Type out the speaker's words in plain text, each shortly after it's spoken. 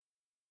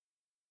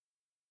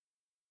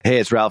Hey,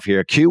 it's Ralph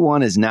here.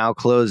 Q1 is now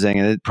closing,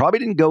 and it probably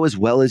didn't go as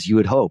well as you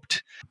had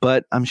hoped.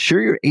 But I'm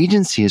sure your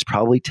agency is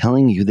probably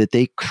telling you that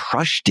they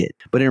crushed it.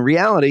 But in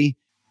reality,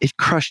 it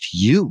crushed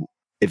you.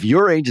 If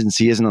your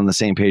agency isn't on the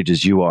same page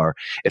as you are,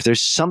 if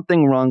there's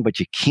something wrong, but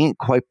you can't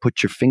quite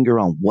put your finger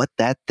on what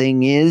that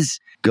thing is,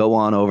 go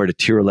on over to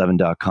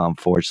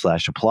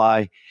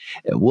tier11.com/apply.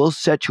 And we'll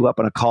set you up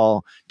on a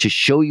call to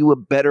show you a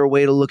better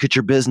way to look at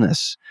your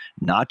business.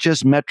 Not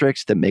just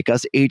metrics that make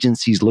us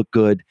agencies look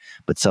good,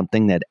 but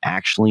something that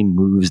actually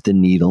moves the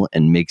needle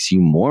and makes you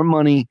more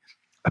money,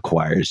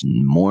 acquires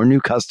more new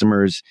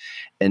customers,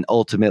 and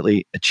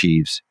ultimately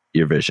achieves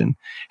your vision.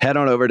 Head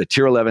on over to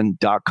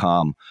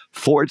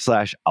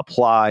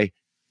tier11.com/apply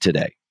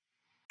today.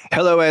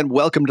 Hello and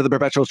welcome to the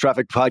Perpetual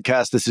Traffic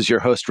Podcast. This is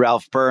your host,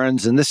 Ralph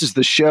Burns, and this is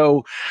the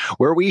show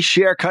where we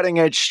share cutting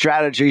edge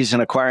strategies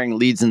in acquiring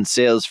leads and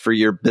sales for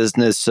your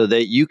business so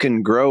that you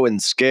can grow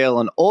and scale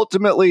and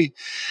ultimately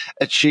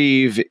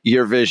achieve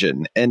your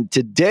vision. And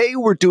today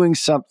we're doing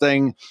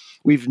something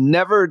we've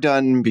never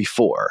done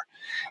before.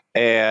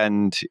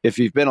 And if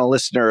you've been a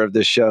listener of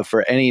this show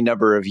for any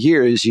number of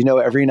years, you know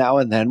every now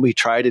and then we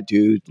try to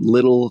do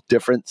little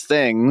different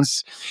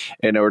things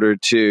in order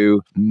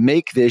to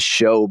make this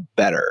show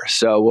better.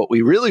 So what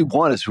we really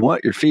want is we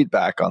want your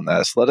feedback on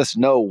this. Let us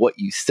know what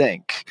you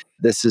think.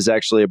 This is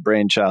actually a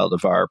brainchild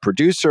of our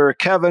producer,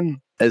 Kevin,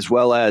 as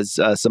well as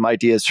some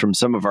ideas from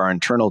some of our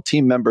internal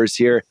team members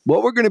here.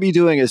 What we're going to be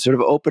doing is sort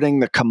of opening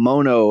the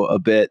kimono a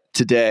bit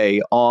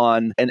today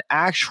on an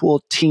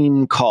actual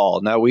team call.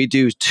 Now, we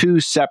do 2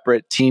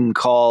 separate team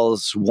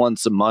calls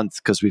once a month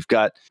because we've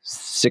got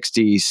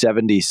 60,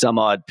 70, some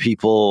odd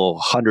people,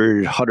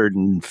 100,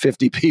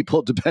 150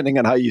 people, depending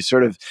on how you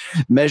sort of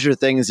measure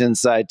things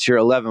inside Tier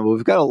 11. But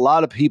we've got a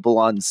lot of people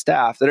on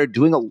staff that are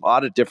doing a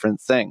lot of different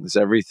things,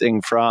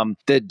 everything from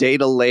the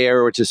data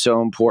layer, which is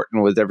so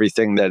important with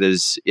everything that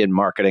is in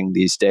marketing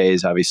these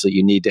days. Obviously,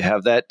 you need to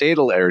have that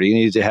data layer. You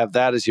need to have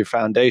that as your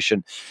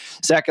foundation.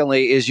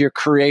 Secondly, is your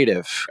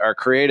creative. Our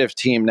creative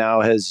team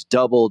now has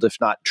doubled, if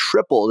not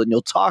tripled. And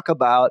you'll talk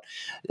about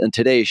in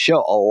today's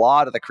show a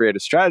lot of the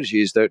creative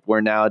strategies that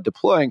we're now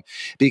deploying,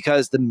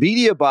 because the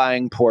media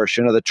buying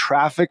portion or the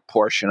traffic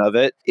portion of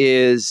it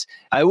is,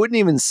 I wouldn't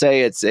even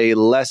say it's a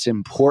less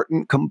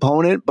important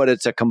component, but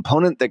it's a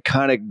component that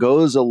kind of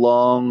goes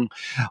along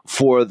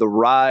for the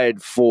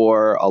ride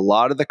for a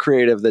lot of the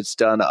creative that's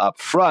done up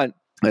front.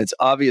 It's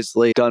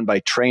obviously done by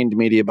trained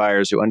media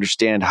buyers who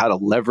understand how to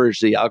leverage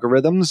the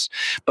algorithms,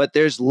 but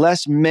there's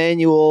less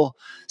manual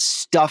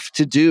stuff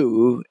to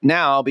do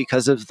now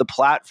because of the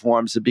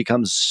platforms have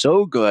become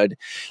so good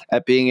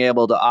at being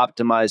able to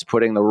optimize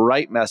putting the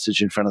right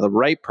message in front of the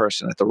right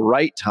person at the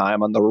right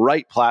time on the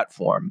right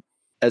platform.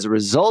 As a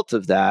result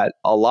of that,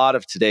 a lot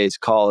of today's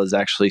call is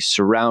actually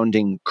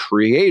surrounding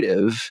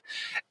creative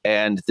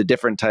and the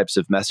different types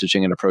of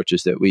messaging and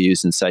approaches that we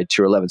use inside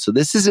Tier 11. So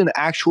this is an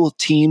actual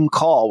team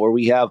call where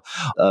we have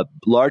a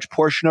large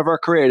portion of our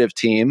creative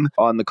team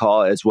on the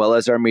call, as well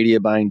as our media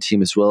buying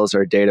team, as well as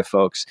our data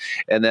folks,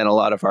 and then a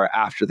lot of our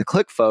after the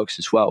click folks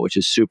as well, which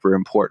is super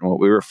important. What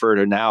we refer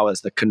to now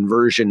as the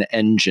conversion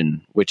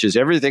engine, which is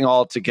everything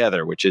all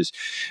together, which is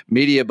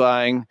media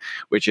buying,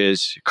 which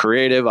is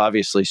creative,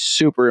 obviously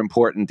super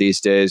important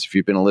these days. If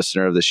you've been a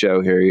listener of the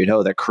show here, you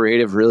know that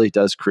creative really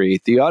does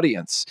create the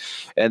audience.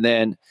 And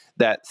then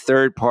that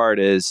third part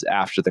is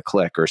after the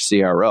click or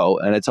CRO.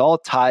 And it's all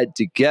tied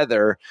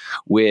together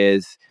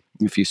with,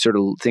 if you sort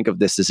of think of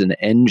this as an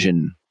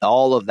engine,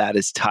 all of that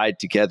is tied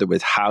together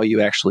with how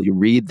you actually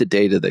read the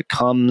data that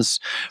comes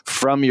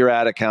from your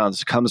ad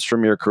accounts, comes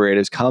from your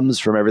creatives, comes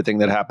from everything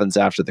that happens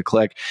after the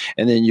click.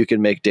 And then you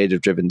can make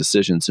data-driven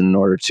decisions in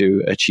order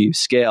to achieve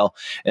scale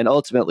and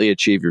ultimately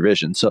achieve your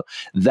vision. So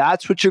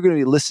that's what you're going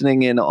to be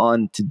listening in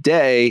on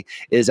today,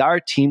 is our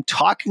team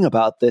talking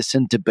about this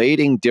and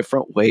debating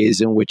different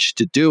ways in which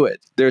to do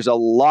it. There's a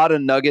lot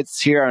of nuggets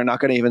here. I'm not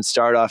going to even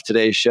start off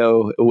today's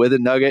show with a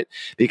nugget,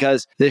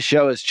 because this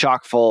show is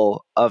chock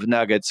full of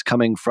nuggets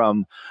coming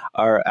from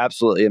our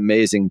absolutely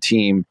amazing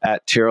team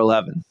at Tier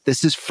 11.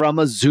 This is from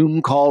a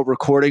Zoom call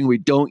recording. We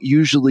don't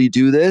usually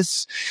do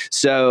this.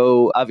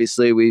 So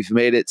obviously we've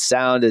made it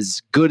sound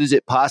as good as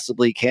it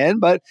possibly can,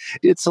 but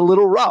it's a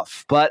little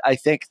rough. But I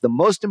think the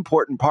most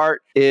important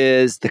part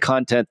is the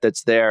content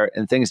that's there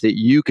and things that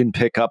you can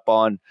pick up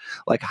on,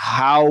 like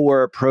how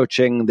we're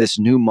approaching this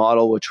new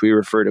model, which we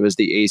refer to as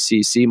the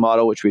ACC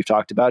model, which we've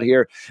talked about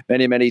here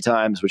many, many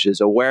times, which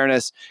is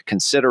awareness,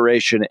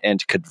 consideration,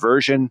 and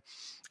conversion.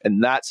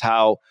 And that's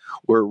how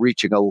we're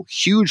reaching a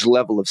huge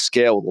level of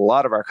scale with a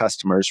lot of our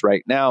customers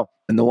right now.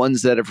 And the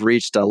ones that have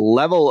reached a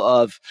level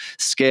of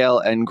scale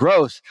and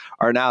growth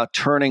are now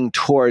turning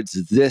towards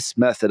this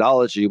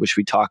methodology, which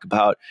we talk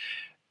about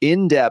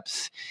in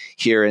depth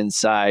here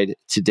inside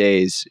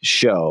today's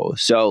show.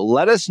 So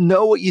let us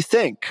know what you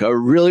think. I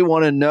really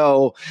want to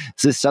know,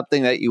 is this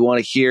something that you want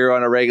to hear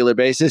on a regular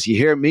basis? You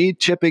hear me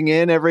chipping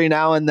in every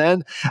now and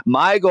then.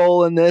 My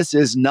goal in this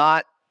is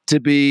not to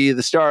be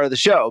the star of the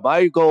show.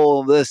 My goal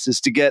of this is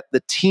to get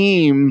the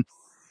team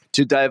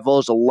to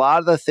divulge a lot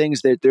of the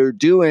things that they're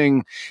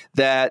doing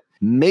that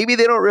maybe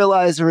they don't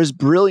realize they're as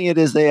brilliant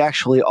as they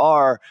actually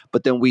are,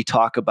 but then we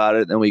talk about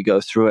it and we go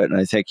through it. And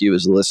I think you,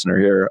 as a listener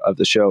here of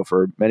the show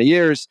for many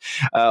years,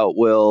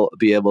 will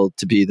be able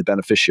to be the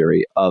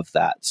beneficiary of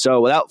that.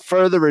 So without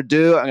further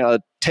ado, I'm going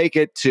to take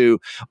it to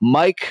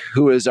Mike,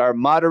 who is our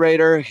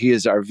moderator. He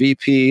is our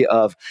VP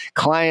of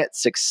Client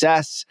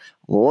Success.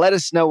 Let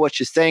us know what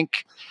you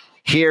think.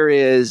 Here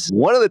is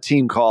one of the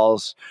team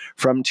calls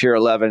from Tier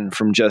 11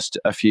 from just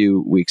a few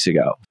weeks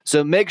ago.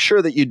 So make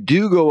sure that you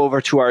do go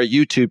over to our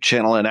YouTube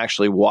channel and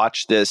actually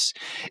watch this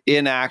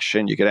in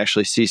action. You can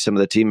actually see some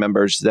of the team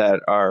members that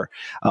are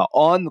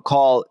on the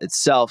call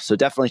itself. So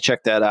definitely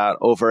check that out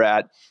over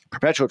at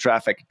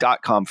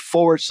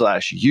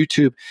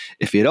perpetualtraffic.com/YouTube.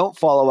 If you don't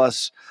follow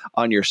us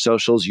on your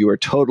socials, you are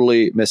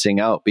totally missing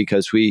out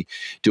because we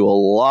do a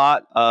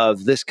lot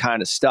of this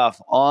kind of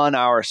stuff on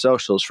our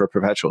socials for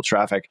Perpetual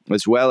Traffic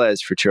as well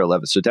as for Tier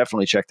 11. So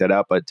definitely check that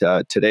out. But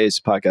today's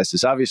podcast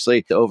is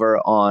obviously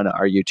over on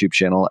our YouTube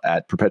channel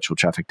at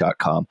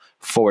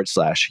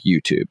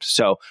perpetualtraffic.com/YouTube.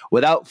 So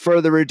without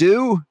further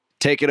ado,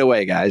 take it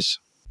away, guys.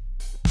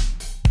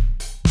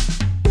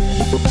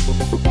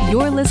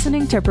 You're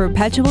listening to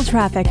Perpetual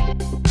Traffic.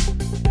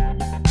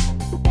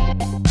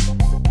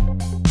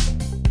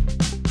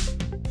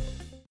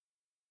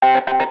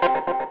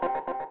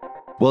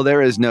 Well,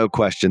 there is no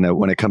question that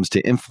when it comes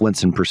to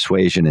influence and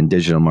persuasion in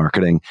digital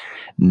marketing,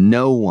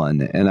 no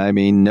one, and I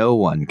mean no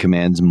one,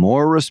 commands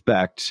more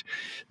respect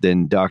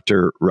than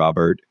Dr.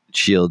 Robert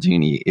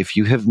Cialdini. If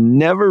you have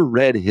never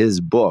read his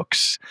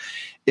books,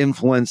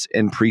 Influence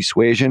and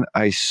Persuasion,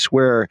 I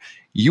swear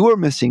you are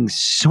missing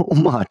so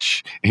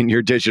much in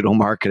your digital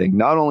marketing,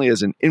 not only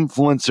as an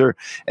influencer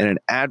and an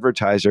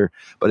advertiser,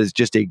 but as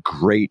just a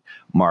great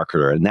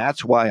marketer. And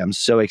that's why I'm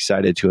so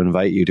excited to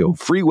invite you to a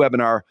free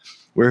webinar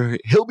where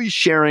he'll be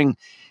sharing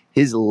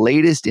his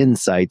latest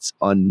insights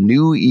on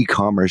new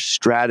e-commerce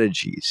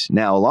strategies.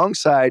 Now,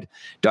 alongside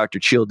Dr.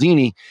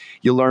 Cialdini,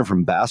 you'll learn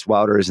from Bass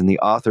Wouters and the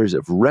authors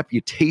of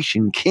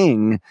Reputation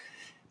King,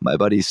 my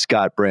buddies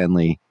Scott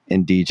Brandley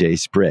and DJ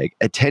Sprigg.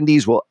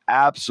 Attendees will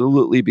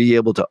absolutely be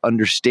able to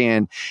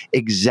understand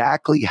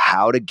exactly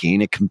how to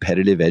gain a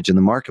competitive edge in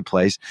the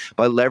marketplace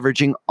by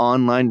leveraging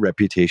online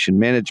reputation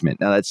management.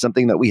 Now, that's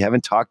something that we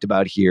haven't talked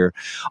about here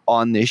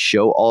on this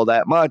show all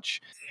that much.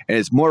 And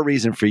it's more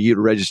reason for you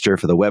to register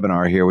for the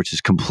webinar here, which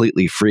is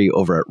completely free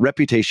over at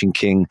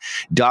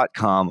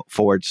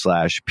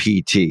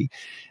reputationking.com/PT.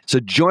 So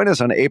join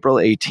us on April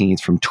 18th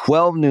from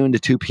 12 noon to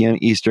 2 p.m.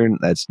 Eastern.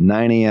 That's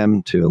 9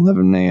 a.m. to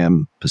 11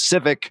 a.m.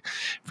 Pacific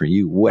for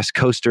you West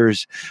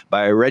Coasters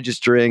by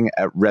registering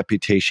at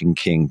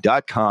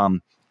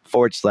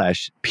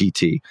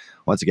reputationking.com/PT.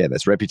 Once again,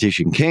 that's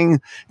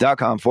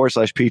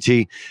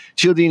reputationking.com/PT.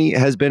 Cialdini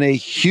has been a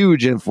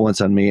huge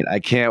influence on me, and I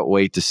can't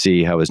wait to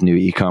see how his new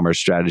e-commerce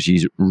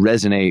strategies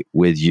resonate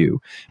with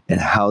you and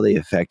how they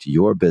affect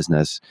your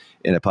business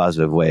in a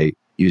positive way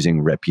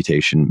using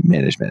reputation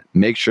management.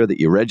 Make sure that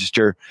you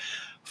register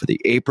for the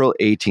April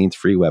 18th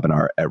free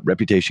webinar at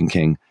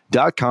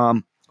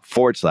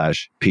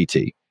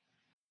reputationking.com/PT.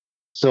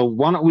 So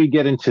why don't we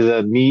get into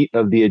the meat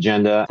of the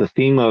agenda? The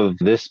theme of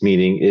this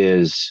meeting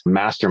is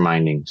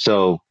masterminding.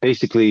 So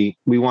basically,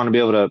 we want to be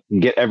able to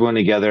get everyone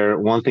together.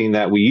 One thing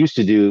that we used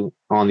to do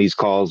on these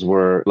calls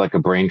were like a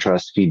brain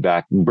trust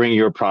feedback. Bring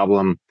your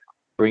problem,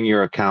 bring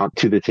your account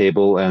to the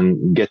table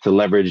and get to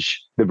leverage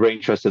the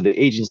brain trust of the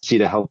agency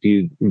to help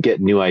you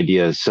get new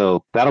ideas.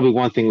 So that'll be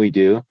one thing we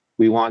do.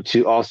 We want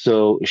to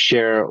also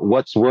share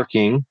what's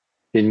working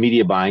in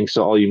media buying.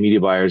 So all you media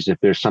buyers, if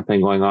there's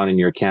something going on in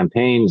your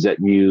campaigns that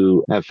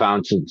you have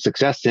found some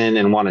success in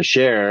and want to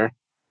share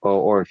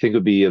or think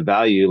would be of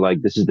value,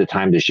 like this is the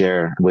time to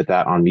share with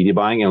that on media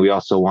buying. And we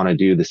also want to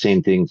do the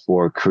same thing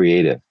for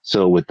creative.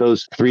 So with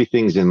those three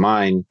things in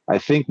mind, I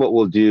think what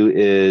we'll do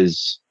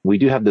is we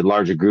do have the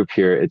larger group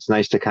here. It's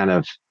nice to kind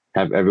of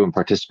have everyone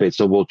participate.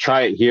 So we'll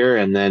try it here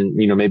and then,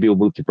 maybe we'll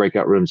move to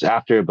breakout rooms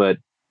after, but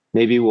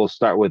maybe we'll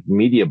start with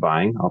media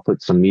buying. I'll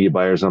put some media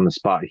buyers on the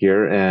spot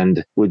here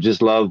and would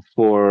just love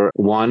for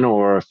one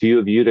or a few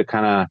of you to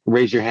kind of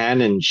raise your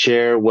hand and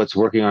share what's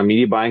working on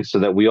media buying so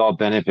that we all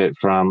benefit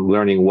from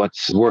learning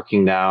what's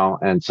working now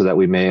and so that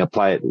we may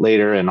apply it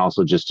later and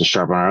also just to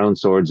sharpen our own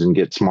swords and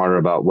get smarter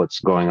about what's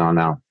going on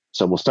now.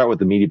 So we'll start with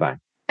the media buying.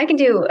 I can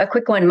do a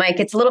quick one,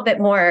 Mike. It's a little bit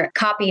more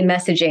copy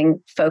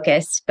messaging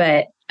focused,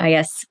 but I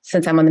guess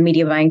since I'm on the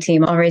media buying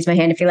team, I'll raise my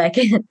hand if you like.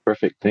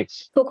 Perfect.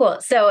 Thanks. Cool.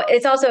 So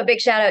it's also a big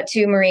shout out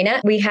to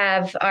Marina. We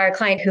have our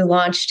client who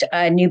launched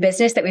a new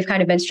business that we've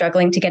kind of been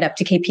struggling to get up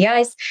to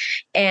KPIs.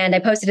 And I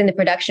posted in the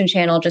production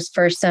channel just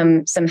for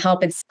some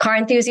help. It's car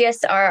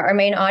enthusiasts are our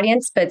main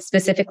audience, but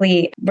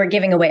specifically we're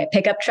giving away a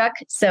pickup truck.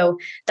 So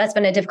that's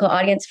been a difficult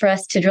audience for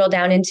us to drill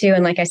down into.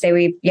 And like I say,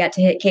 we've yet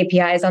to hit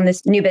KPIs on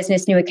this new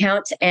business, new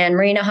account. And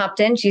Marina hopped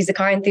in. She's a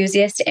car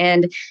enthusiast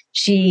and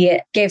she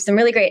gave some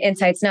really great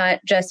insights, not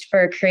just just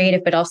for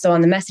creative, but also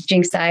on the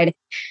messaging side.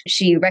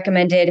 She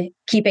recommended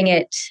keeping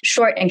it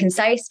short and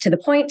concise to the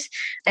point.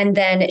 And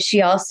then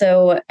she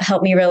also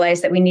helped me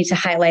realize that we need to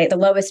highlight the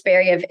lowest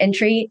barrier of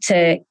entry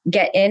to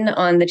get in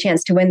on the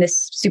chance to win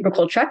this super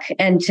cool truck,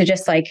 and to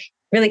just like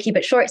really keep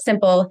it short,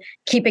 simple,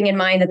 keeping in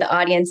mind that the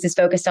audience is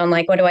focused on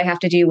like, what do I have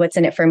to do? What's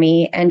in it for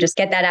me? And just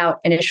get that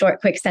out in a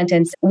short, quick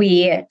sentence.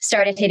 We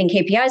started hitting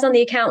KPIs on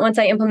the account once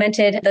I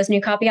implemented those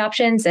new copy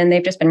options, and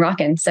they've just been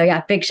rocking. So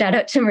yeah, big shout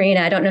out to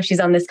Marina. I don't know if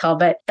she's on this call,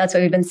 but that's what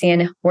we've been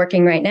seeing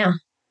working right now.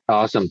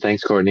 Awesome.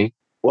 Thanks, Courtney.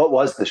 What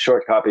was the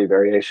short copy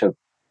variation?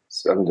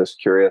 So I'm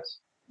just curious.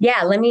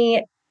 Yeah, let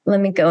me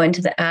go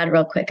into the ad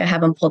real quick. I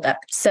have them pulled up.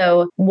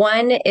 So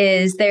one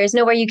is, there's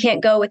nowhere you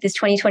can't go with this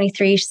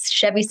 2023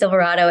 Chevy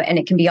Silverado, and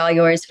it can be all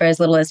yours for as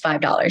little as $5.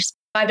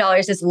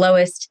 $5 is the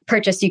lowest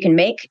purchase you can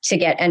make to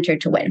get entered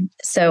to win.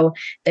 So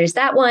there's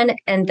that one.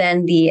 And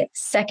then the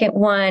second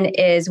one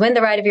is, win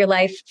the ride of your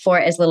life for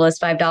as little as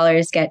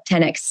 $5. Get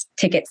 10x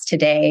tickets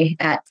today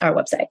at our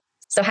website.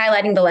 So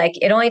highlighting the like,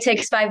 it only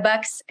takes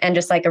 $5, and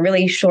just like a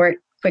really short,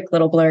 quick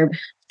little blurb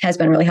has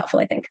been really helpful,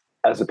 I think.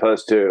 As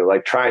opposed to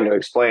like trying to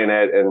explain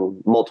it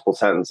in multiple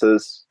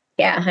sentences.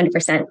 Yeah,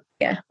 100%.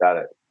 Yeah. Got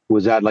it.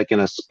 Was that like in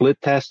a split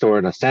test or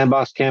in a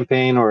sandbox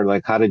campaign, or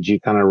like how did you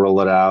kind of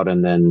roll it out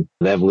and then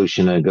the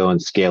evolution to go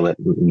and scale it?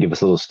 Give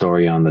us a little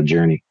story on the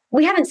journey.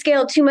 We haven't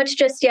scaled too much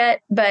just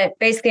yet, but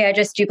basically I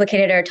just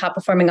duplicated our top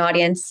performing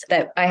audience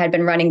that I had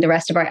been running the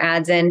rest of our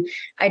ads in.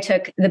 I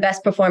took the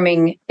best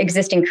performing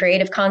existing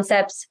creative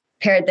concepts,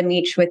 paired them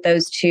each with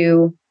those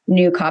two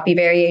new copy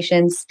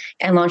variations,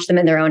 and launched them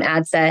in their own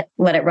ad set,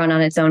 let it run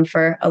on its own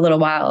for a little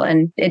while.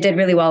 And it did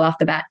really well off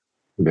the bat.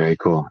 Very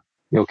cool.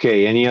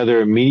 Okay. Any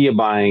other media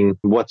buying,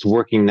 what's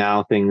working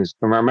now things?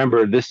 Remember,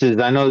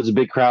 I know it's a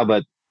big crowd,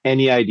 but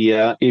any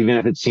idea, even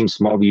if it seems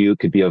small to you,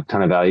 could be of a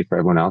ton of value for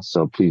everyone else.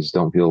 So please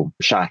don't feel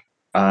shy.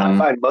 I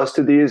find most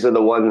of these are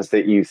the ones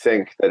that you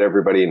think that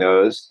everybody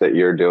knows that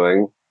you're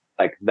doing.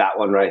 Like that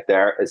one right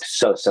there is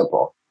so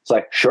simple. It's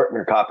like shorten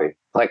your copy.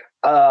 Like,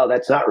 oh,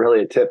 that's not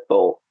really a tip.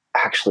 Well,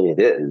 actually it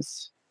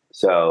is.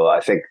 So I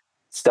think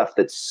stuff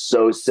that's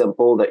so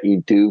simple that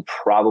you do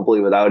probably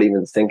without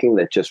even thinking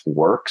that just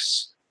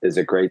works is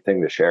a great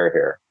thing to share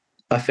here.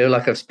 I feel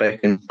like I've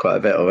spoken quite a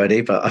bit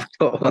already, but I've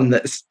got one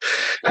that's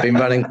been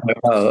running quite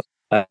well.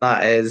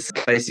 That is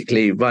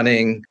basically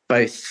running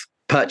both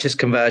purchase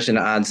conversion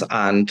ads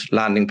and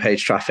landing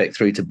page traffic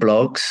through to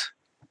blogs.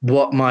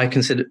 What my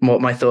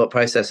thought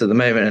process at the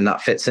moment, and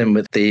that fits in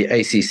with the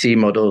ACC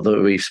model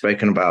that we've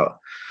spoken about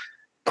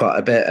quite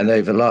a bit and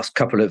over the last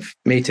couple of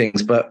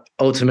meetings, but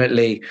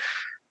ultimately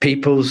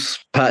people's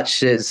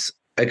purchases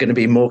are going to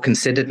be more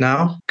considered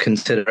now,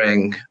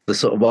 considering the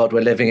sort of world we're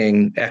living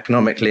in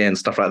economically and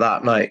stuff like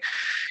that. Like,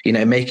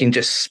 making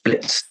just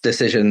split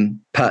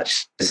decision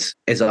purchases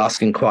is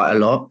asking quite a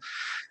lot.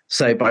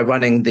 So by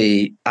running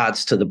the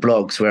ads to the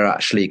blogs, we're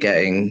actually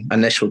getting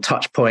initial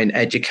touch point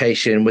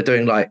education. We're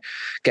doing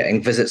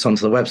getting visits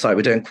onto the website.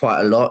 We're doing quite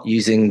a lot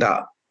using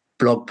that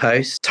blog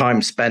post.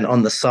 Time spent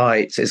on the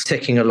site is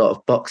ticking a lot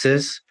of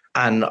boxes.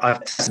 And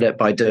I've tested it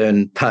by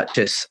doing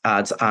purchase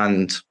ads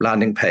and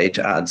landing page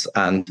ads.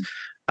 And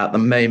at the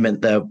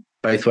moment, they're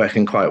both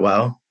working quite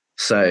well.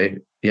 So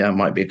yeah, it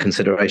might be a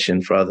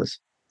consideration for others.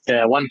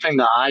 Yeah, one thing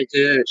that I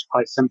do is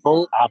quite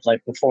simple. I have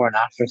before and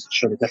afters to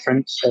show the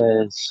difference,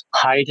 is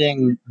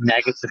hiding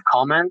negative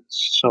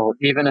comments. So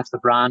even if the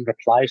brand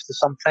replies to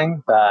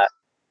something that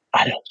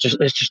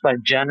it's just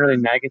generally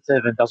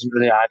negative and doesn't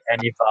really add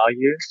any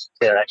value to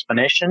their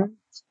explanation,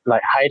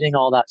 hiding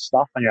all that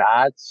stuff on your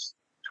ads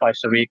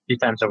twice a week, 3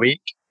 times a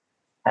week,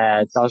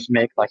 it does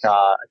make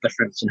a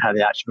difference in how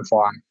they actually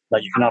perform.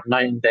 You can have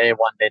night and day,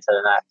 one day to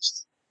the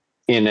next.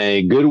 In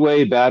a good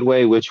way, bad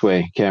way, which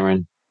way,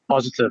 Cameron?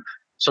 Positive.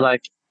 So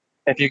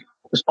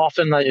it's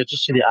often you'll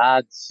just see the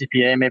ad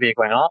CPA maybe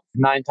going up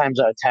 9 times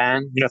out of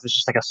 10. If it's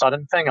just a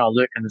sudden thing, I'll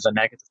look and there's a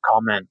negative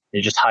comment.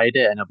 You just hide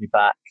it and it'll be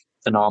back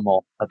to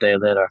normal a day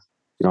later.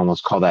 You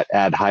almost call that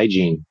ad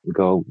hygiene.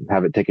 Go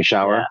have it take a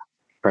shower,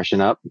 freshen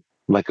up,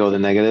 let go of the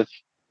negative.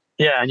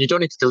 Yeah, and you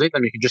don't need to delete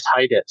them. You can just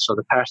hide it so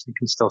the person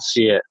can still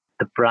see it.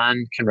 The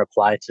brand can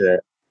reply to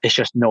it. It's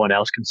just no one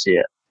else can see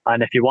it.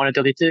 And if you want to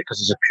delete it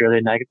because it's a purely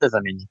negative,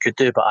 you could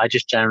do, but I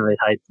just generally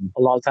hide them.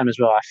 A lot of the time as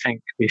well, I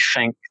think we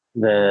think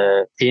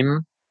the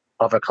team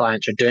of our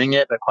clients are doing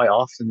it, but quite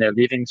often they're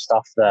leaving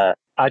stuff that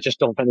I just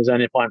don't think there's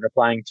any point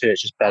replying to.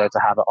 It's just better to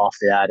have it off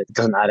the ad. It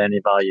doesn't add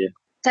any value.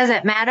 Does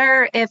it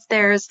matter if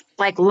there's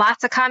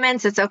lots of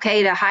comments? It's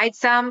okay to hide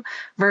some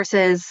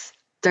versus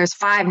there's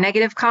 5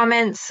 negative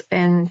comments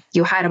and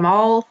you hide them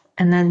all.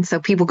 And then so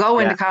people go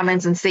into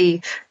comments and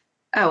see,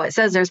 oh, it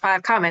says there's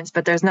 5 comments,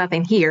 but there's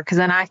nothing here. Because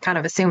then I kind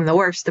of assume the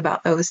worst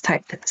about those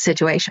type of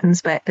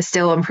situations, but it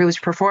still improves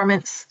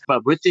performance.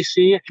 But would they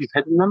see if you've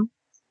hidden them?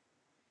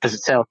 Does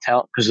it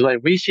tell? Because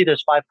we see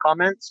there's 5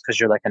 comments because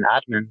you're an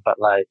admin, but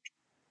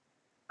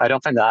I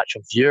don't think the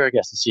actual viewer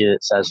gets to see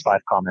it says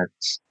 5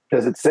 comments.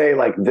 Does it say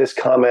this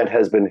comment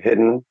has been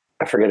hidden?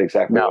 I forget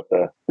exactly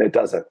it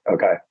doesn't.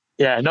 Okay.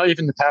 Yeah, not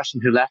even the person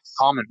who left the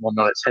comment will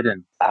know it's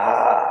hidden.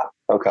 Ah,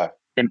 okay.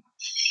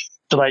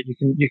 So like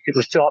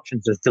there's two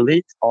options: there's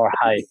delete or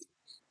hide.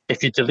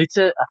 If you delete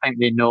it, I think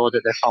they know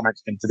that their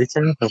comment's been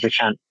deleted because they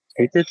can't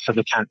hate it, because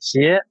they can't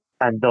see it.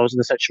 And those are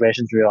the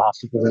situations where you'll have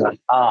to be like,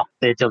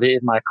 they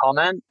deleted my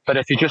comment. But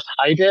if you just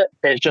hide it,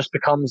 it just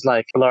becomes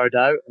like blurred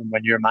out. And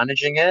when you're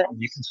managing it,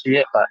 and you can see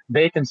it, but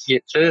they can see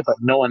it too, but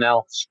no one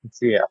else can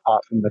see it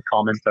apart from the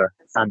commenter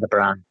and the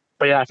brand.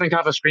 But yeah, I think I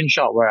have a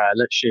screenshot where I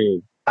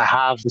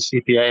have the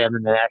CPA, and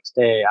then the next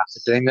day after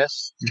doing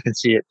this, you can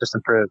see it just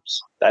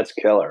improves. That's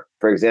killer.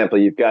 For example,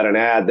 you've got an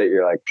ad that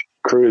you're like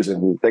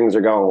cruising, things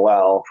are going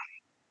well,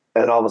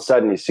 and all of a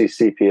sudden you see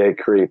CPA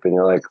creep, and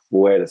you're like,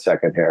 wait a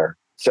second here.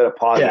 Instead of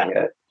pausing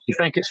it. You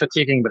think it's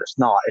fatiguing, but it's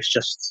not. It's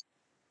just,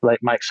 like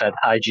Mike said,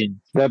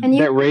 hygiene.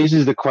 That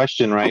raises the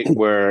question, right?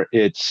 Where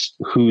it's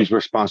whose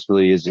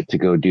responsibility is it to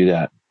go do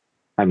that?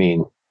 I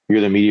mean, you're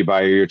the media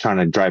buyer, you're trying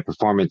to drive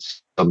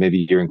performance, so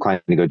maybe you're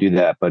inclined to go do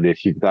that. But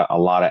if you've got a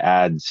lot of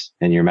ads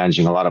and you're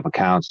managing a lot of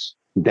accounts,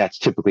 that's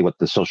typically what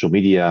the social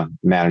media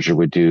manager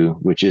would do,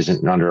 which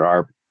isn't under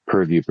our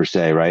purview per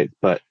se, right?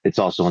 But it's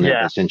also in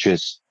their best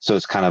interest. So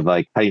it's kind of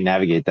like, how do you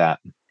navigate that?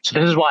 So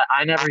this is why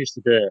I never used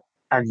to do it.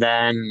 And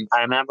then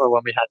I remember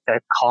when we had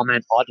the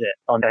comment audit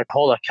on their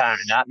whole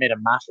account, and that made a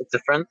massive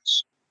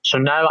difference. So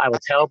now I will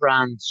tell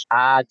brands,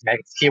 add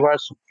negative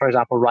keywords. For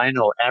example,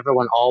 Rhino,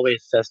 everyone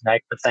always says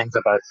negative things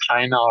about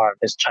China, or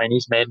is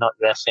Chinese made, not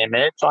USA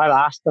made. So I've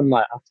asked them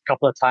like a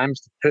couple of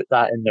times to put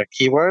that in their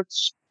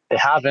keywords. They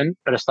haven't,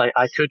 but it's like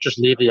I could just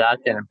leave the ad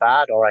getting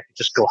bad, or I could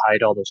just go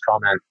hide all those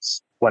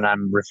comments when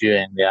I'm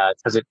reviewing the ad,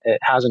 because it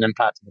has an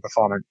impact on the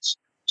performance.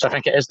 So I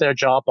think it is their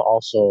job, but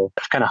also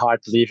it's kind of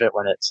hard to leave it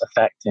when it's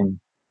affecting.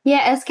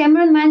 Yeah, as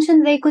Cameron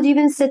mentioned, they could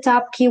even set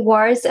up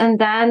keywords, and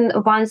then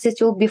once it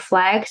will be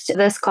flagged,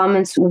 these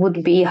comments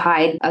would be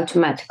hide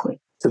automatically.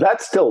 So that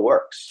still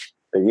works.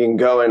 You can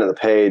go into the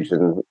page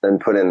and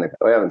put in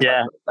we haven't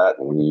talked about that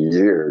in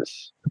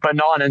years. But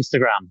not on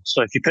Instagram.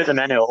 So if you put them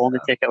in, it'll only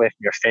take it away from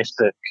your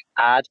Facebook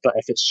ad. But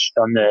if it's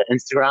on the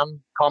Instagram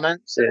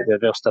comments,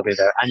 they'll still be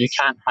there. And you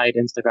can't hide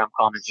Instagram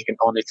comments. You can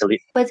only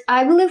delete them. But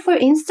I believe for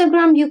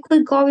Instagram, you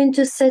could go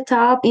into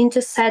settings,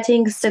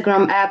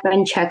 Instagram app,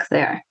 and check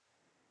there.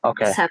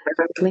 Okay.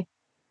 Separately.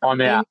 On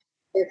the app?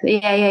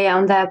 Yeah.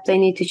 On the app, they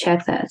need to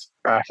check that.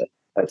 Perfect.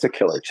 That's a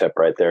killer tip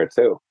right there,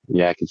 too.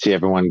 Yeah, I can see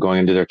everyone going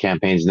into their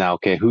campaigns now.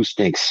 Okay, who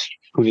stinks?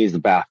 Who needs the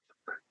bath?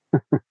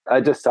 I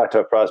just talked to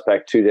a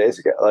prospect 2 days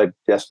ago,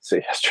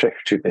 yesterday or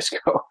 2 days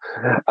ago.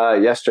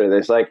 Yesterday,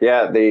 there's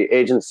the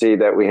agency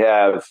that we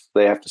have,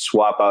 they have to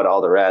swap out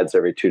all their ads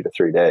every 2 to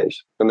 3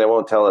 days. And they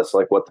won't tell us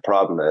what the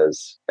problem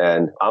is.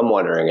 And I'm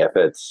wondering if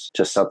it's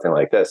just something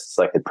like this. It's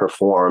like it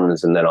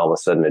performs and then all of a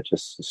sudden it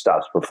just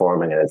stops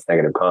performing and it's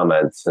negative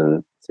comments.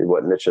 And see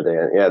what niche are they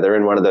in? Yeah, they're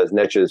in one of those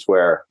niches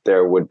where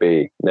there would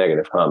be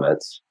negative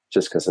comments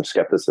just because of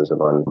skepticism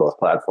on both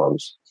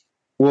platforms.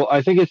 Well,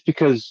 I think it's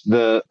because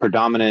the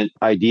predominant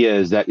idea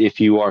is that if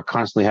you are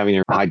constantly having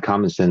to hide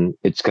comments, then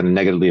it's going to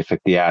negatively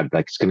affect the ad.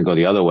 Like it's going to go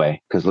the other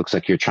way, because it looks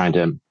like you're trying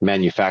to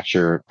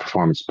manufacture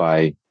performance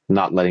by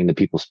not letting the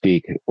people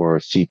speak or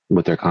see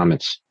with their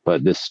comments.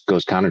 But this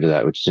goes counter to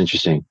that, which is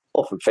interesting.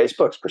 Well, from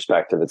Facebook's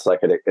perspective, it's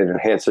like it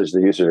enhances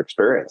the user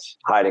experience.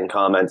 Hiding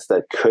comments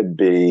that could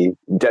be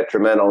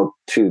detrimental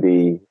to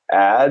the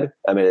ad.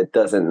 I mean, it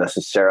doesn't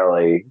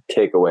necessarily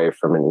take away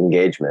from an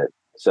engagement.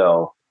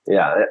 So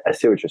yeah, I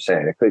see what you're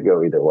saying. It could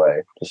go either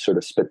way, just sort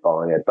of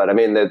spitballing it. But I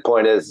mean, the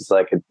point is, it's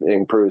like it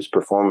improves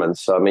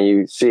performance. So, I mean,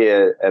 you see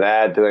an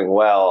ad doing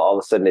well, all of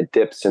a sudden it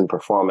dips in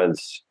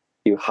performance.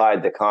 You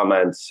hide the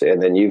comments, and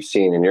then you've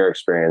seen in your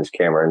experience,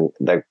 Cameron,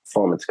 the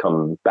performance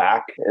come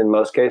back in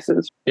most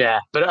cases. Yeah,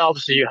 but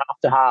obviously you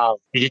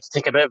need to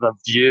take a bit of a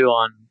view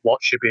on what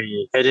should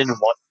be hidden and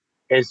what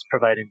is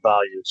providing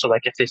value. So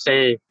like if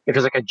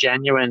there's like a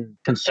genuine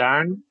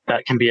concern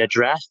that can be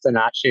addressed and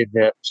actually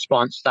the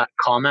response to that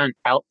comment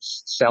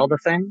helps sell the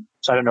thing.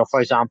 So I don't know, for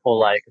example,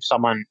 like if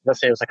someone, let's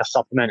say it was like a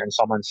supplement and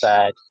someone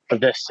said,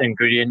 this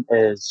ingredient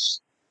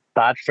is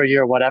bad for you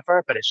or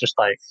whatever, but it's just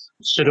like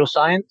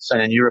pseudoscience.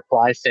 And then you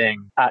reply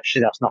saying,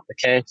 actually, that's not the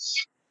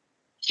case.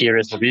 Here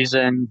is the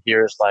reason.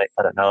 Here's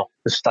the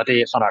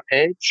study, it's on our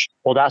page.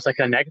 Well, that's like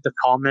a negative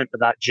comment, but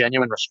that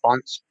genuine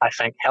response, I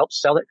think,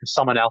 helps sell it because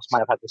someone else might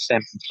have had the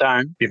same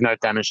concern. You've now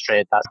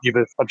demonstrated that you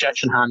have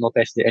objection handle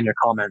basically in your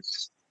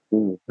comments.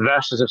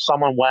 Versus if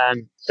someone,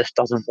 when this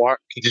doesn't work,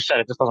 you just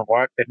said it just doesn't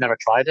work, they've never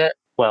tried it.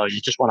 Well,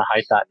 you just want to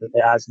hide that.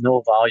 It has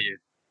no value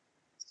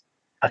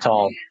at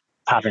all,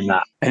 having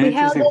that. An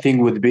interesting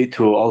thing would be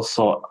to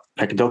also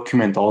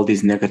document all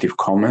these negative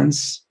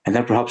comments and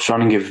then perhaps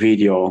running a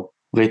video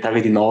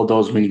retargeting all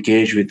those who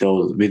engage with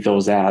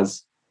those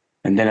ads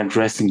and then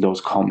addressing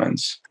those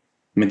comments.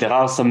 I mean, there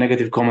are some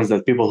negative comments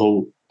that people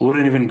who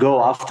wouldn't even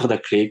go after the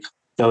click,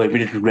 they'll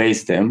immediately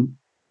raise them.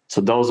 So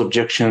those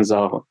objections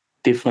are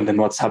different than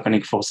what's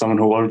happening for someone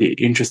who already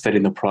interested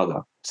in the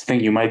product. So I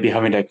think you might be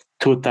having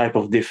two type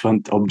of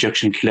different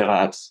objection killer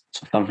ads.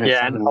 So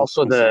and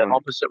also the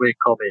opposite way,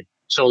 Kobe.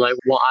 So like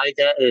what I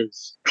get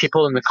is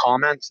people in the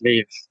comments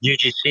leave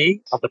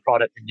UGC of the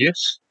product in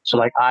use. So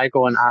like I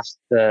go and ask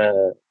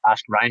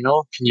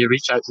Rhino, can you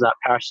reach out to that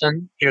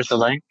person? Here's the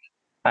link,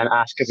 and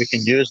ask if we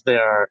can use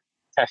their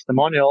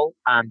testimonial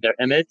and their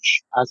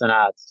image as an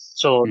ad.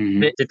 So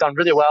they've done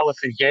really well with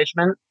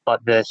engagement,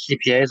 but the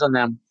CPAs on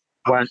them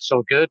weren't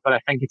so good. But I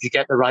think if you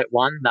get the right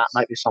one, that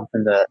might be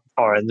something that,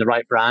 or in the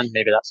right brand,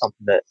 maybe that's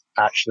something that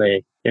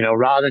actually,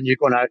 rather than you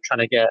going out trying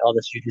to get all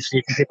this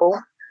UGC from people,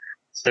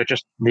 they're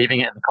just leaving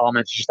it in the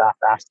comments. You just have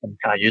to ask them,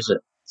 can I use it?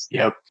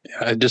 Yep.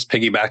 Just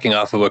piggybacking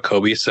off of what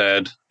Kobe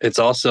said, it's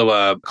also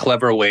a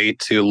clever way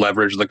to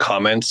leverage the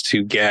comments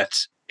to get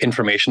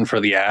information for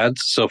the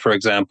ads. So for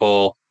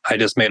example, I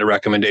just made a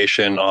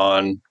recommendation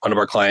on one of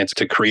our clients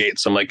to create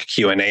some like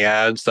Q&A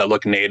ads that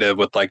look native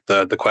with like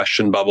the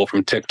question bubble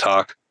from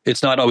TikTok.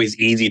 It's not always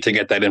easy to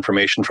get that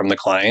information from the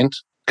client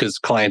because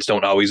clients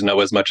don't always know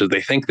as much as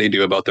they think they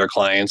do about their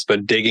clients,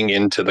 but digging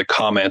into the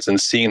comments and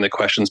seeing the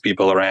questions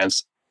people are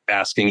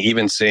asking,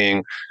 even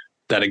seeing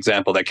that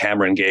example that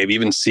Cameron gave,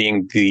 even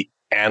seeing the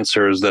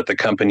answers that the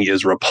company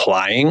is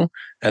replying,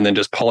 and then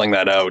just pulling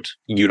that out,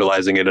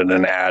 utilizing it in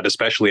an ad,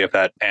 especially if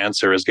that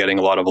answer is getting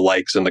a lot of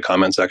likes in the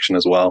comment section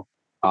as well.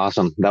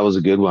 Awesome. That was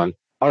a good one.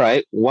 All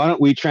right. Why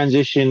don't we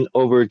transition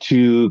over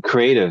to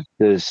creative?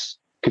 This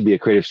could be a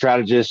creative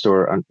strategist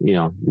or,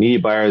 media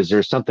buyer. Is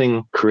there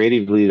something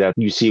creatively that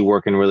you see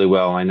working really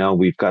well? I know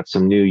we've got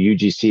some new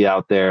UGC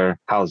out there.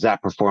 How's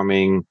that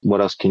performing?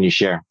 What else can you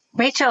share?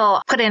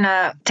 Rachel put in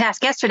a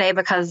task yesterday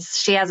because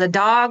she has a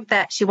dog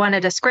that she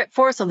wanted a script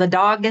for. So the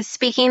dog is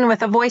speaking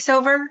with a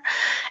voiceover.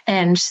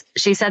 And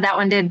she said that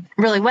one did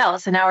really well.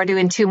 So now we're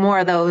doing 2 more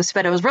of those,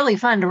 but it was really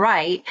fun to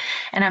write.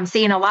 And I'm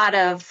seeing a lot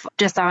of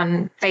just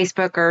on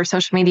Facebook or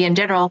social media in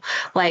general,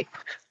 like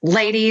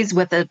ladies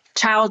with a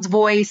child's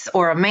voice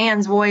or a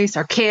man's voice,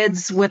 or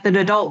kids with an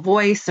adult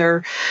voice,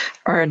 or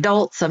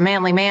adults, a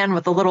manly man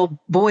with a little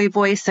boy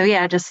voice. So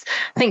yeah, just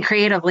think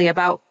creatively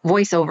about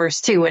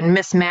voiceovers too, and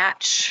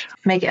mismatch,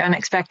 make it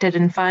unexpected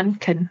and fun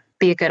could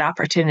be a good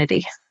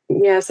opportunity.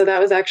 Yeah, so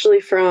that was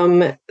actually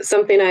from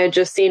something I had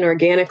just seen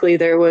organically.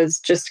 There was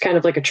just kind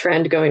of like a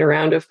trend going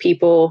around of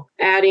people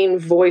adding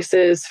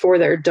voices for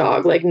their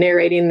dog, like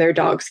narrating their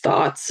dog's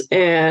thoughts.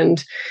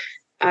 And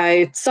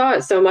I saw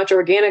it so much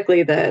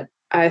organically that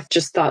I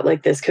just thought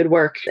like this could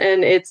work,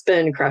 and it's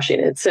been crushing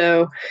it.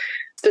 So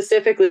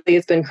specifically,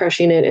 it's been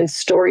crushing it in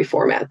story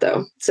format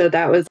though. So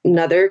that was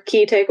another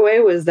key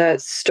takeaway, was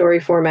that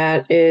story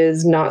format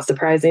is not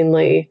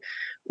surprisingly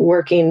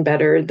working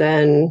better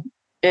than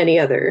any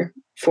other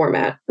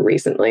format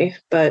recently.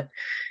 But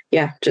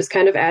yeah, just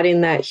kind of adding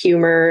that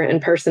humor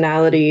and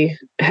personality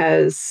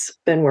has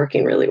been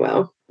working really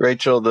well.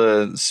 Rachel,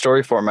 the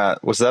story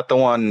format, was that the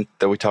one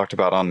that we talked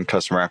about on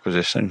Customer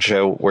Acquisition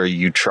Show where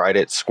you tried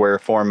it square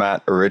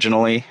format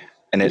originally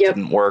and it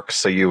didn't work?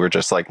 So you were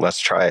just like, let's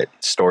try it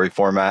story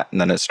format,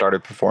 and then it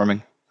started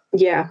performing?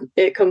 Yeah,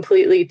 it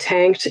completely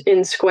tanked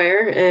in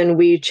square, and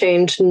we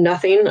changed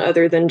nothing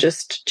other than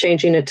just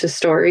changing it to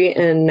story.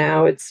 And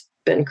now it's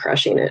been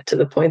crushing it to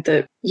the point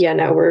that,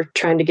 now we're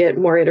trying to get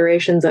more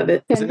iterations of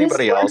it. Has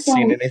anybody else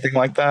seen anything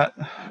like that?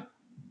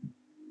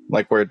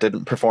 Like where it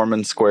didn't perform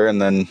in square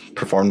and then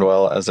performed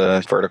well as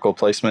a vertical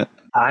placement?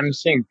 I'm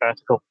seeing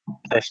vertical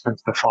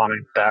placements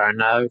performing better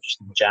now,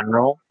 just in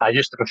general. I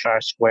used to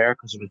prefer square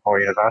because it was more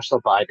universal,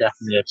 but I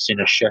definitely have seen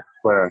a shift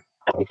where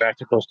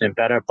vertical's doing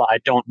better. But I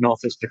don't know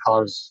if it's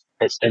because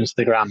it's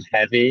Instagram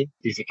heavy,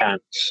 these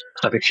accounts.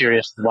 So I'd be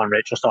curious, the one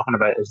Rachel's talking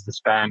about, is the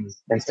spend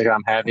Instagram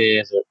heavy?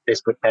 Is it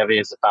Facebook heavy?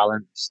 Is it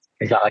balanced?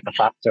 Is that like a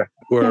factor?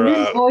 Can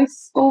this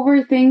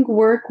voiceover thing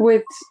work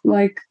with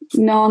like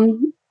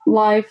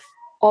non-live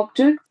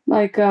object?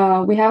 Like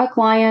we have a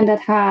client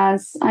that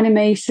has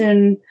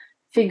animation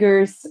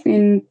figures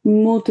in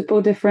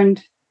multiple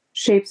different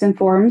shapes and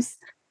forms,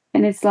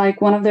 and it's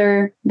like one of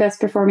their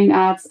best performing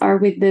ads are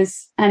with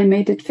this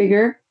animated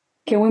figure.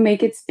 Can we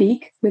make it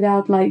speak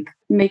without like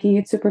making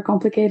it super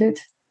complicated?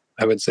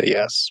 I would say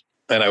yes.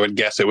 And I would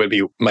guess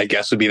my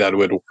guess would be that it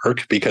would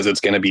work because it's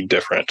going to be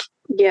different.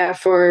 Yeah,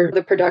 for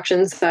the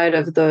production side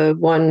of the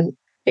one,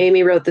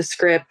 Amy wrote the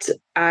script.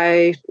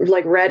 I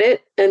read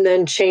it and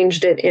then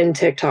changed it in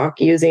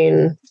TikTok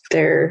using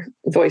their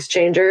voice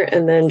changer,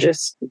 and then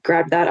just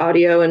grabbed that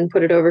audio and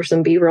put it over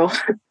some B-roll.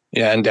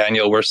 Yeah, and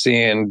Daniel, we're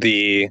seeing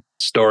the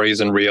stories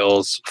and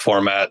reels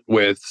format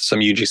with some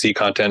UGC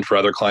content for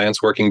other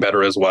clients working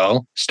better as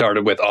well.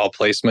 Started with all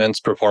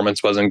placements.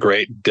 Performance wasn't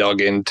great.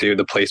 Dug into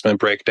the placement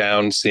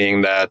breakdown,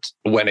 seeing that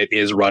when it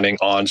is running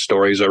on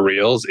stories or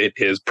reels, it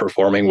is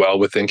performing well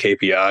within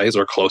KPIs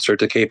or closer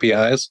to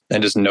KPIs,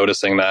 and just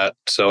noticing that.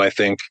 So I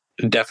think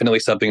definitely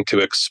something to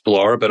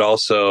explore, but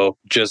also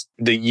just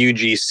the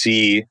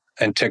UGC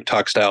and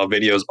TikTok style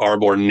videos are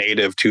more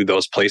native to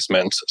those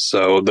placements.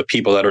 So the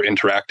people that are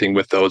interacting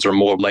with those are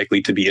more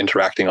likely to be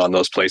interacting on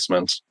those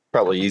placements.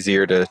 Probably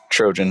easier to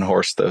Trojan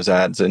horse those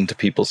ads into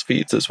people's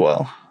feeds as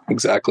well.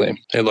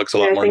 Exactly. It looks a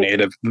lot more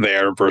native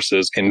there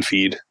versus in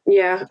feed.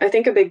 Yeah, I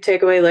think a big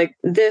takeaway, like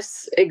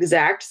this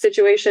exact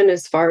situation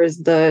as far as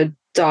the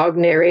dog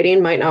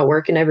narrating might not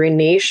work in every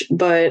niche,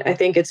 but I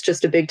think it's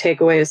just a big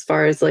takeaway as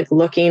far as like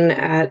looking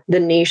at the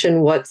niche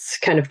and what's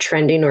kind of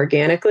trending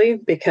organically,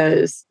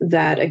 because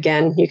that,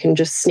 again, you can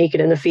just sneak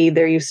it in the feed.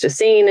 They're used to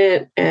seeing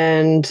it,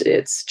 and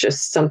it's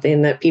just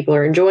something that people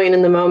are enjoying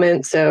in the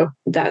moment. So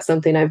that's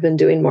something I've been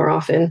doing more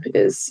often,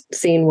 is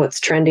seeing what's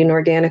trending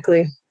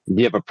organically. Do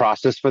you have a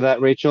process for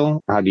that,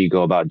 Rachel? How do you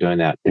go about doing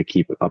that to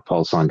keep a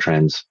pulse on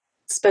trends?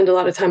 Spend a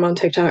lot of time on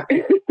TikTok.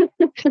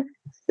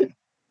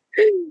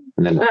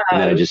 And then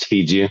it just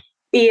feeds you.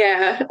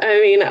 Yeah.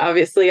 I mean,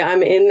 obviously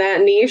I'm in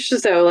that niche,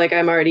 so like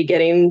I'm already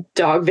getting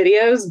dog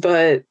videos,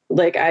 but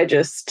like I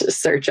just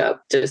search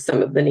up just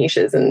some of the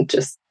niches and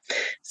just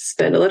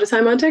spend a lot of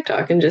time on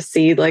TikTok and just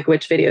see like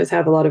which videos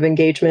have a lot of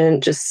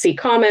engagement, just see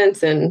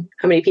comments and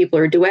how many people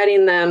are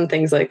duetting them,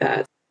 things like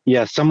that.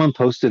 Yeah, someone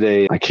posted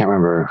I can't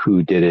remember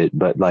who did it,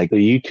 but like a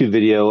YouTube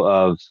video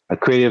of a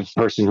creative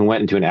person who went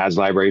into an ads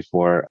library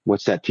for,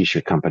 what's that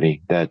t-shirt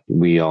company that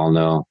we all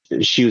know?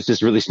 She was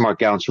this really smart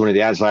gal, and she went to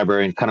the ads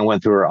library and kind of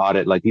went through her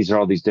audit. Like, these are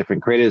all these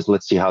different creatives.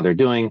 Let's see how they're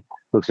doing.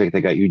 Looks like they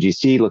got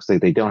UGC. Looks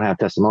like they don't have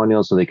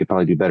testimonials, so they could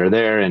probably do better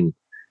there and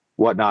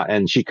whatnot.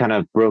 And she kind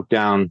of broke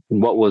down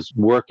what was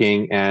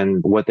working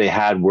and what they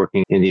had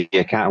working in the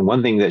account. And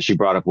one thing that she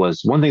brought up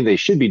was, one thing they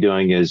should be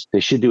doing is they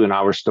should do an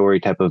Our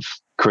Story type of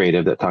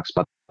creative that talks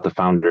about the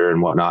founder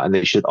and whatnot. And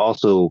they should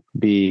also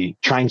be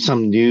trying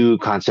some new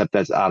concept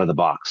that's out of the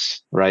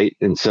box, right?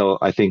 And so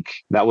I think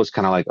that was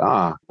kind of like,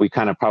 we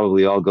kind of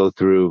probably all go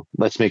through,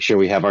 let's make sure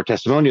we have our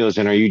testimonials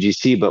and our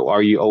UGC, but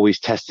are you always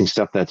testing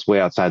stuff that's way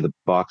outside the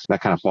box?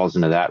 That kind of falls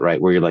into that,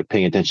 right? Where you're like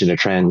paying attention to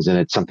trends and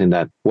it's something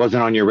that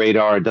wasn't on your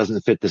radar. It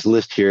doesn't fit this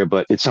list here,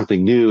 but it's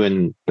something new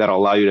and that'll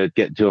allow you to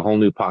get to a whole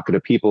new pocket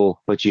of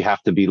people, but you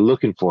have to be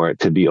looking for it,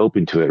 to be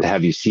open to it, to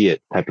have you see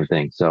it type of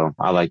thing. So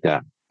I like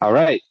that. All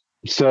right.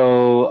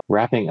 So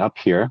wrapping up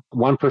here,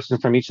 one person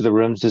from each of the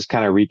rooms just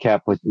kind of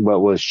recap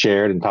what was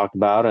shared and talked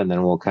about, and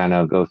then we'll kind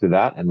of go through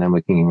that and then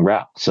we can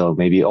wrap. So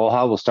maybe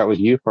Olha, we'll start with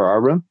you for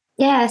our room.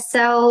 Yeah,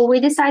 so we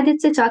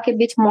decided to talk a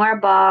bit more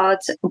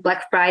about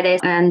Black Friday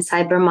and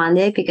Cyber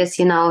Monday because,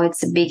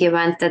 it's a big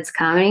event that's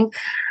coming.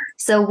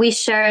 So we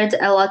shared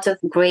a lot of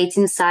great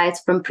insights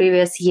from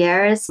previous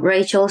years.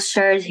 Rachel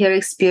shared her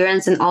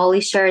experience and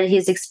Ollie shared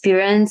his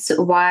experience.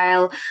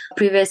 While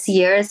previous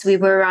years, we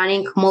were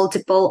running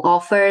multiple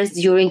offers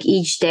during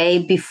each day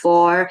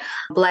before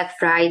Black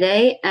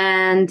Friday,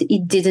 and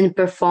it didn't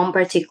perform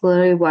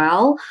particularly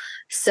well.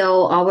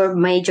 So our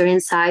major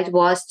insight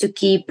was to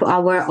keep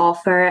our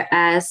offer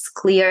as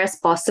clear as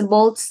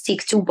possible,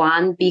 stick to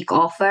one big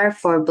offer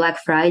for Black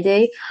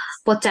Friday,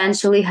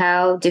 potentially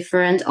have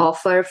different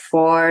offer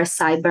for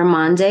Cyber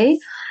Monday.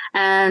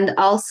 And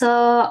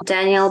also,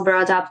 Daniel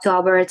brought up to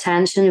our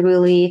attention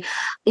really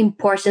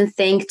important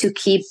thing to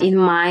keep in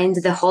mind,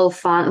 the whole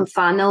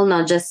funnel,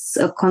 not just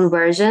a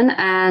conversion.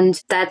 And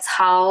that's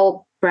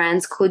how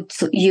brands could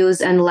use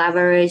and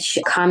leverage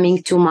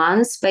coming 2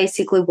 months,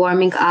 basically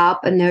warming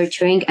up and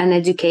nurturing and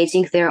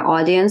educating their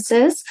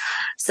audiences.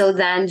 So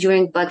then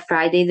during Black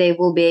Friday, they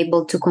will be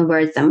able to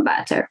convert them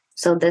better.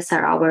 So these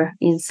are our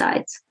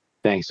insights.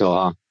 Thanks,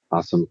 Olha.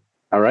 Awesome.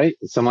 All right.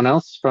 Someone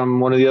else from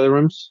one of the other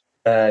rooms?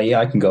 Yeah,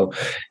 I can go.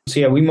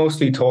 So we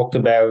mostly talked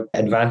about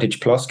Advantage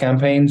Plus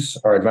campaigns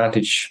or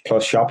Advantage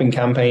Plus shopping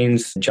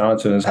campaigns.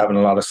 Jonathan is having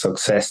a lot of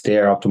success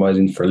there,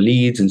 optimizing for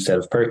leads instead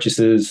of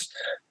purchases.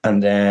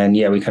 And then,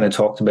 we kind of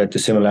talked about the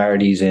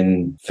similarities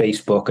in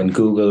Facebook and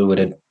Google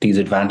with these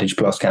Advantage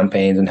Plus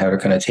campaigns and how they're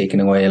kind of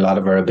taking away a lot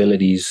of our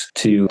abilities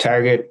to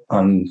target.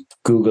 On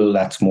Google,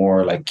 that's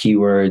more like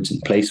keywords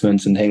and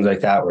placements and things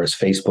like that, whereas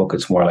Facebook,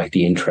 it's more like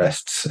the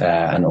interests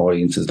and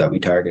audiences that we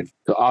target.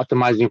 So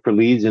optimizing for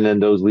leads and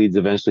then those leads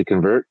eventually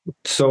convert?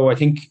 So I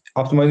think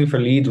optimizing for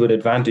leads with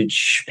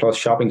Advantage Plus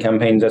shopping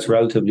campaigns, that's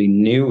relatively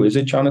new. Is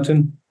it,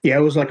 Jonathan? Yeah,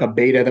 it was like a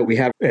beta that we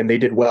have, and they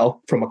did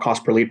well from a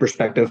cost per lead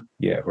perspective.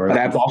 Yeah, right. But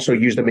I've also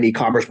used them in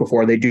e-commerce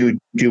before. They do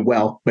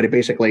well, but it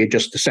basically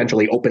just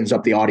essentially opens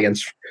up the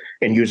audience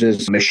and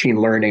uses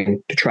machine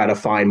learning to try to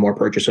find more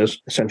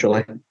purchases,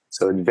 essentially.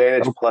 So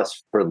Advantage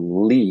Plus for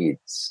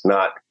leads,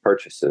 not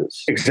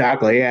purchases.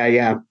 Exactly.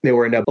 Yeah. They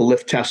were in a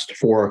lift test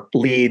for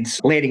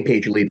leads, landing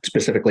page leads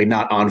specifically,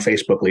 not on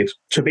Facebook leads.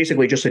 So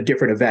basically just a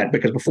different event,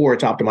 because before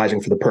it's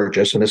optimizing for the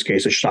purchase. In this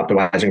case, it's just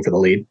optimizing for the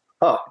lead.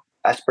 Oh,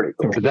 that's pretty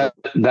cool.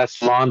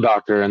 That's Lawn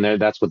Doctor, and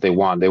that's what they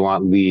want. They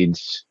want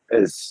leads.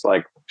 It's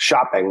like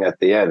shopping at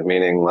the end,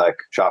 meaning like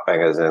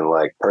shopping as in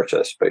like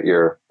purchase, but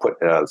you're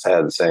putting it on its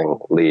head saying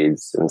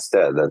leads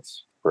instead.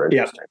 That's very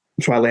interesting.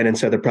 That's why Landon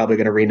said they're probably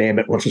going to rename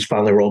it once it's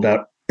finally rolled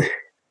out.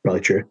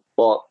 Probably true.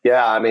 Well,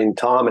 yeah, I mean,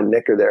 Tom and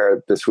Nick are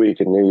there this week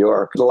in New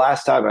York. The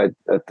last time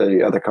at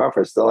the other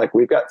conference, they're like,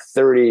 we've got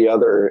 30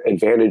 other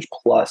Advantage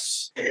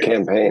Plus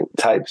campaign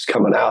types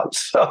coming out.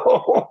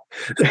 So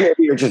maybe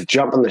you're just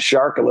jumping the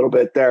shark a little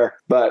bit there,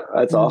 but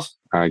that's awesome.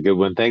 All right, good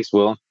one. Thanks,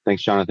 Will.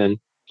 Thanks, Jonathan.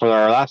 For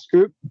our last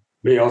group,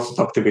 we also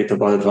talked a bit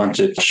about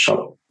Advantage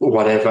Shop,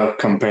 whatever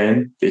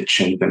campaign. They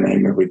changed the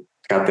name and we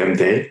got them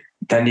there.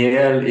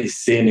 Danielle is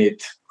seeing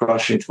it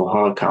crushing for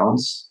her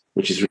accounts.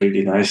 which is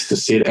really nice to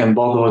see. And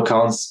both of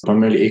accounts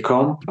primarily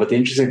e-com. But the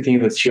interesting thing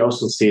that she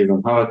also sees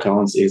on her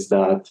accounts is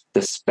that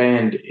the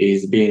spend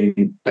is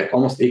being like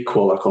almost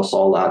equal across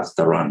all ads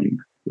they're running,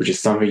 which is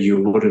something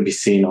you wouldn't be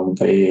seeing on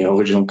the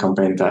original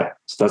campaign type.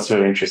 So that's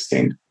very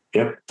interesting.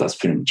 Yep, that's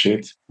pretty much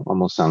it.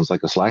 Almost sounds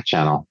like a Slack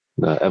channel,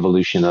 the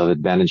evolution of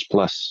Advantage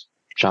Plus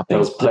shopping.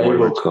 There's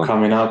playbook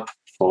coming up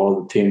for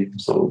all the team,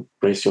 so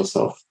brace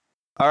yourself.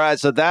 All right,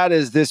 so that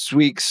is this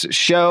week's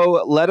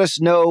show. Let us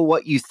know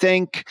what you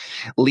think.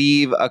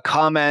 Leave a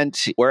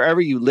comment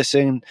wherever you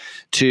listen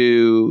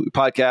to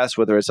podcasts,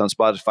 whether it's on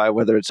Spotify,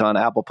 whether it's on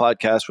Apple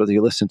Podcasts, whether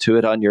you listen to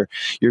it on your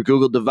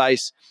Google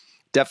device.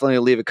 Definitely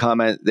leave a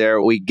comment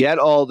there. We get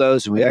all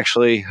those, and we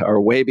actually are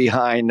way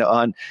behind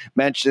on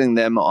mentioning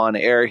them on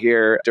air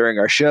here during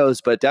our shows,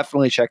 but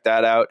definitely check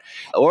that out.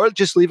 Or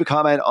just leave a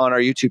comment on our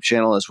YouTube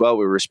channel as well.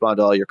 We respond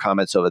to all your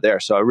comments over there.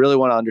 So I really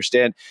want to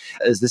understand,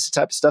 is this the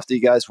type of stuff that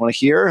you guys want to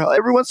hear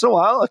every once in a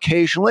while,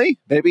 occasionally,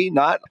 maybe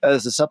not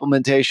as a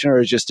supplementation or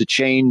as just a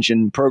change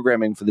in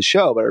programming for the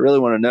show, but I really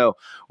want to know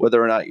whether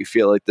or not you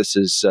feel like this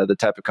is the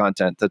type of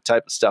content, the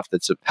type of stuff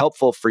that's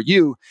helpful for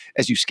you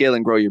as you scale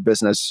and grow your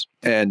business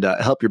and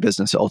help your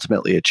business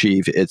ultimately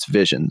achieve its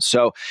vision.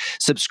 So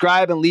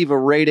subscribe and leave a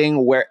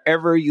rating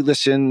wherever you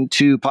listen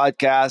to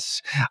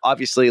podcasts.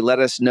 Obviously, let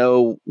us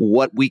know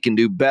what we can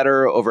do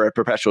better over at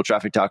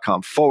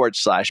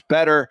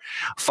perpetualtraffic.com/better.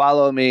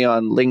 Follow me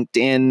on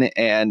LinkedIn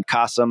and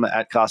Qasim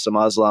at Qasim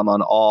Aslam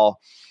on all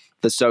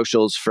the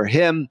socials for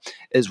him,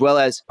 as well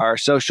as our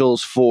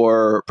socials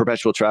for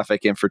Perpetual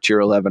Traffic and for Tier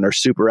 11 are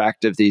super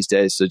active these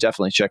days. So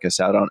definitely check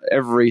us out on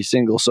every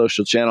single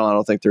social channel. I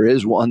don't think there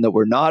is one that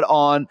we're not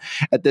on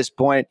at this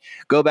point.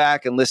 Go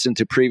back and listen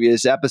to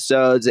previous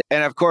episodes.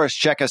 And of course,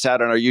 check us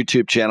out on our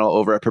YouTube channel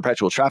over at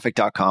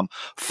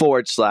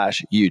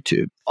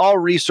perpetualtraffic.com/YouTube. All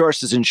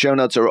resources and show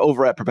notes are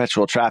over at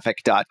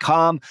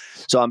perpetualtraffic.com.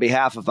 So on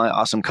behalf of my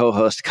awesome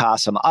co-host,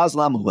 Qasim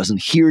Aslam, who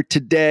wasn't here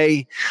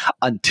today,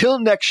 until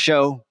next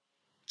show,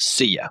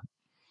 see ya.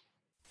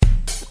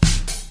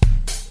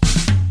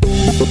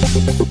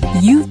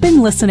 You've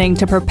been listening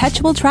to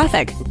Perpetual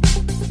Traffic,